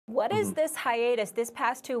What has this hiatus, this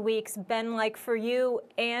past 2 weeks, been like for you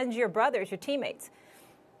and your brothers, your teammates?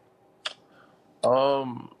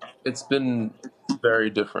 It's been very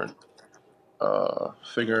different.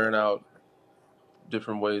 Figuring out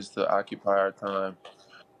different ways to occupy our time.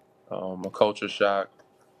 A culture shock,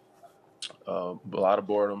 a lot of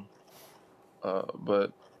boredom,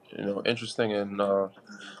 but interesting and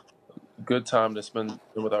good time to spend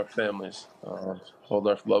with our families, hold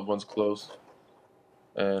our loved ones close,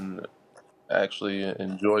 and actually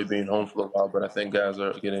enjoy being home for a while. But I think guys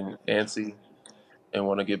are getting antsy and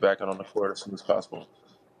want to get back out on the court as soon as possible.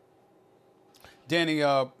 Danny,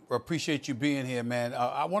 appreciate you being here, man.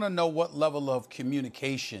 I want to know what level of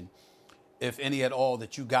communication, if any at all,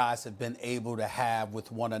 that you guys have been able to have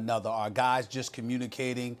with one another. Are guys just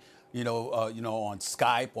communicating, on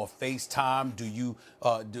Skype or FaceTime?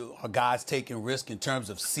 Are guys taking risk in terms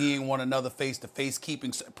of seeing one another face to face,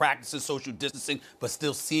 practicing social distancing, but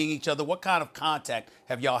still seeing each other? What kind of contact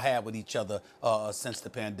have y'all had with each other since the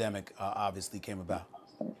pandemic obviously came about?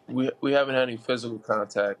 We haven't had any physical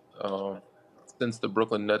contact since the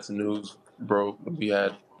Brooklyn Nets news broke. We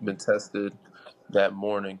had been tested that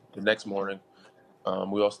morning. The next morning,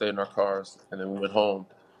 we all stayed in our cars and then we went home.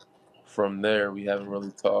 From there, we haven't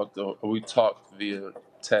really talked. Or we talked via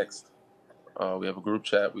text. We have a group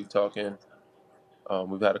chat we talk in.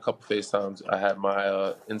 We've had a couple FaceTimes. I had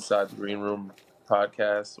my Inside the Green Room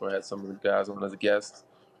podcast where I had some of the guys on as guests.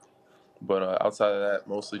 But outside of that,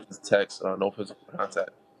 mostly just text, no physical contact.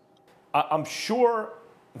 I'm sure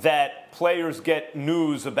that players get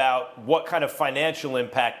news about what kind of financial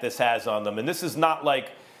impact this has on them. And this is not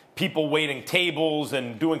like people waiting tables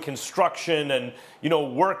and doing construction and,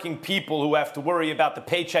 working people who have to worry about the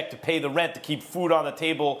paycheck to pay the rent, to keep food on the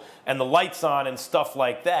table and the lights on and stuff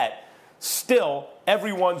like that. Still,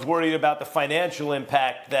 everyone's worried about the financial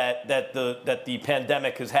impact that the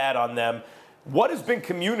pandemic has had on them. What has been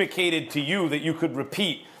communicated to you that you could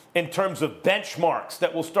repeat in terms of benchmarks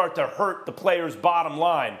that will start to hurt the players' bottom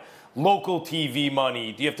line? Local TV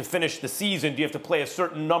money? Do you have to finish the season? Do you have to play a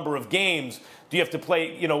certain number of games? Do you have to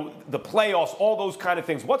play, the playoffs? All those kind of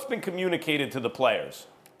things. What's been communicated to the players?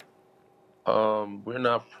 We're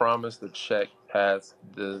not promised a check past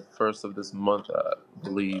the first of this month, I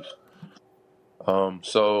believe.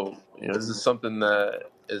 So this is something that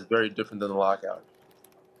is very different than the lockout.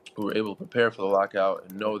 We were able to prepare for the lockout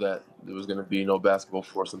and know that there was going to be no basketball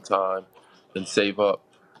for some time and save up.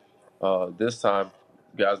 This time,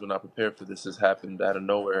 guys were not prepared for this. This happened out of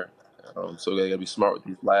nowhere. So they got to be smart with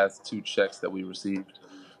these last two checks that we received.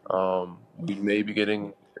 We may be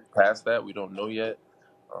getting past that. We don't know yet.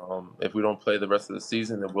 If we don't play the rest of the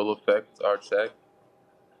season, it will affect our check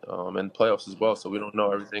and playoffs as well. So we don't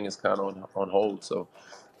know. Everything is kind of on hold. So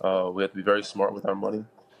we have to be very smart with our money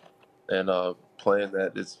and plan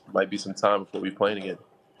that this might be some time before we play again.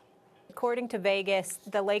 According to Vegas,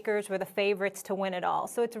 the Lakers were the favorites to win it all.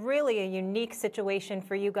 So it's really a unique situation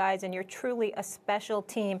for you guys, and you're truly a special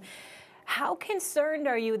team. How concerned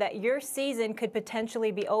are you that your season could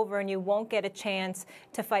potentially be over and you won't get a chance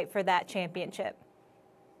to fight for that championship?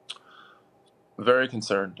 Very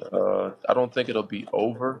concerned. I don't think it'll be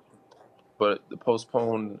over, but the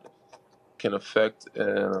postpone can affect in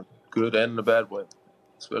a good and in a bad way,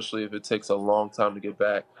 especially if it takes a long time to get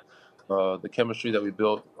back. The chemistry that we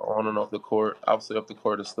built on and off the court, obviously off the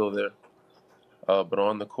court is still there, but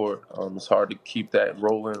on the court, it's hard to keep that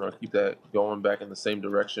rolling or keep that going back in the same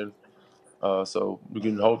direction. So we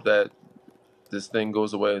can hope that this thing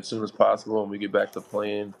goes away as soon as possible and we get back to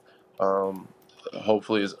playing,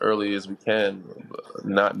 hopefully as early as we can,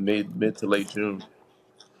 not mid to late June.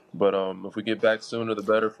 But if we get back sooner, the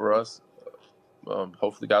better for us.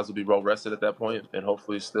 Hopefully guys will be well rested at that point and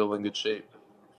hopefully still in good shape.